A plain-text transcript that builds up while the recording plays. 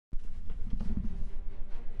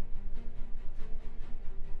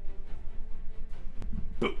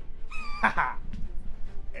Haha.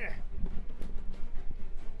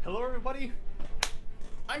 Hello everybody.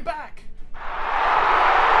 I'm back.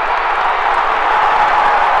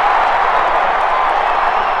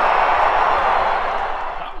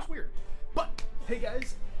 That was weird. But hey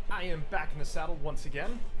guys, I am back in the saddle once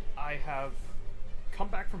again. I have come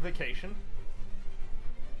back from vacation.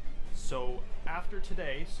 So after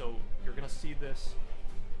today, so you're gonna see this.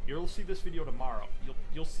 You'll see this video tomorrow.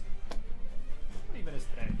 You'll see. What even is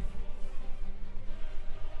today?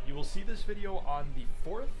 You will see this video on the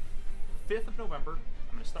 5th of November.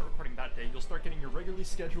 I'm going to start recording that day. You'll start getting your regularly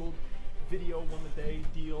scheduled video one-a-day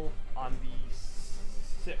deal on the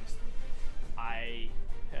 6th. I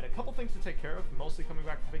had a couple things to take care of, mostly coming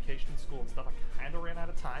back from vacation and school and stuff. I kind of ran out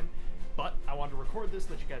of time, but I wanted to record this,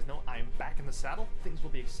 let you guys know I'm back in the saddle. Things will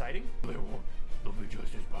be exciting. They won't. They'll be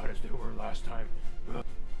just as bad as they were last time.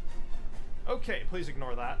 Okay, please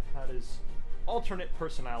ignore that. That is alternate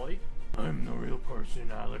personality. I'm the real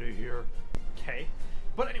personality here. Okay.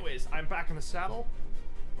 But anyways, I'm back in the saddle.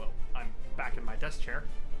 Well, I'm back in my desk chair.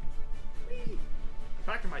 Whee! I'm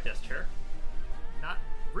back in my desk chair. Not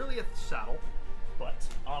really at the saddle, but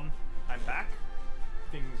I'm back.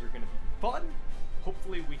 Things are gonna be fun.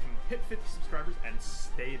 Hopefully we can hit 50 subscribers and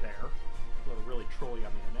stay there. People are really trolly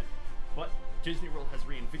on the internet. But Disney World has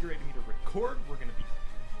reinvigorated me to record. We're gonna be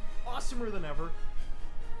awesomer than ever.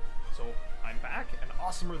 So I'm back and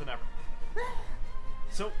awesomer than ever.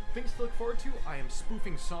 So things to look forward to. I am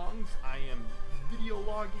spoofing songs. I am video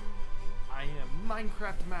logging. I am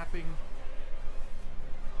Minecraft mapping.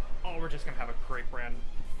 Oh, we're just gonna have a great brand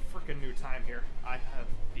freaking new time here. I have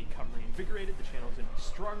become reinvigorated. The channel is gonna be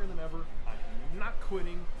stronger than ever. I am not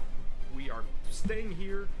quitting. We are staying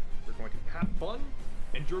here. We're going to have fun,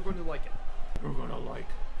 and you're going to like it. You're gonna like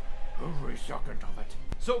every second of it.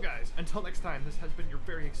 So guys, until next time, this has been your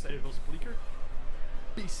very excited host, Bleaker.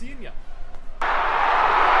 Be seeing ya.